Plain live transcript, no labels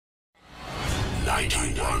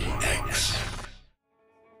91X.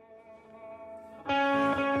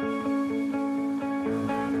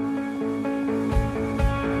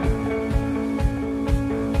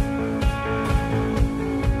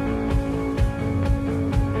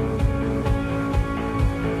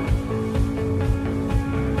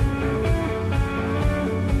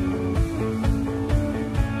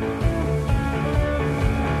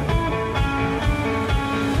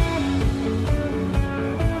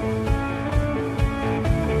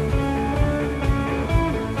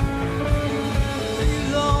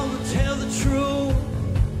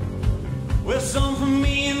 Some for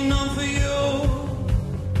me and none for you.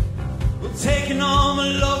 We're taking all my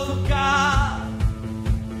love for God,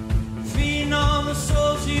 feeding on the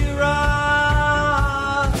souls you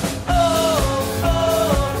ride. Oh,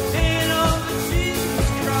 oh, and on for Jesus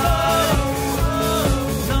Christ.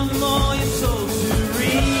 Nothing more your soul to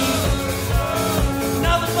read.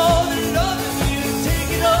 Nothing more than loving you.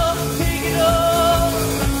 Take it up, take it up.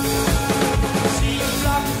 See you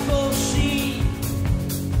like a full sheet.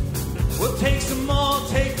 We'll take some more,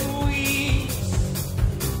 take a week.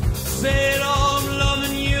 Say it all, I'm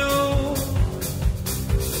loving you.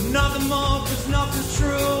 Nothing more, cause nothing's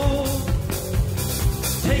true.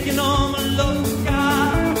 Taking all my love for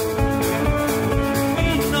God,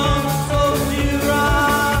 feeding on the souls you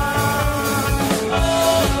ride. Oh,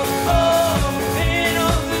 oh, and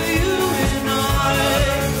all for you and I.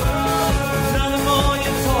 Nothing more,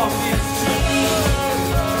 you talk is cheap.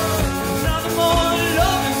 Nothing more than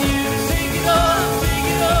loving you. Take it up, take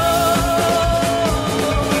it up.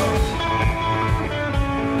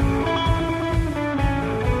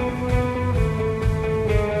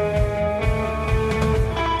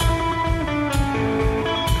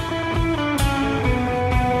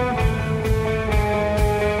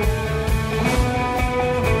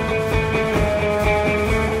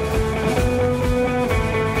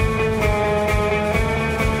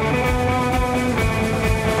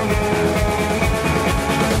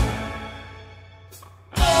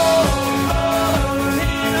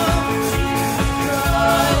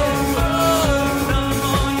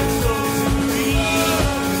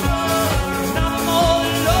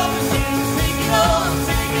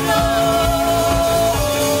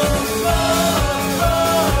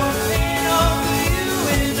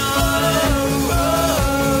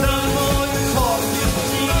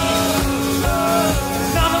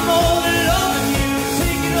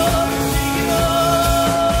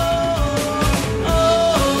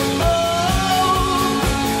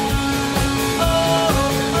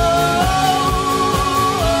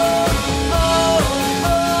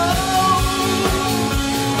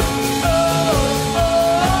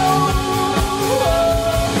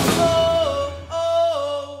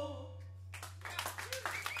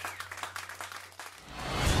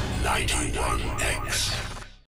 X.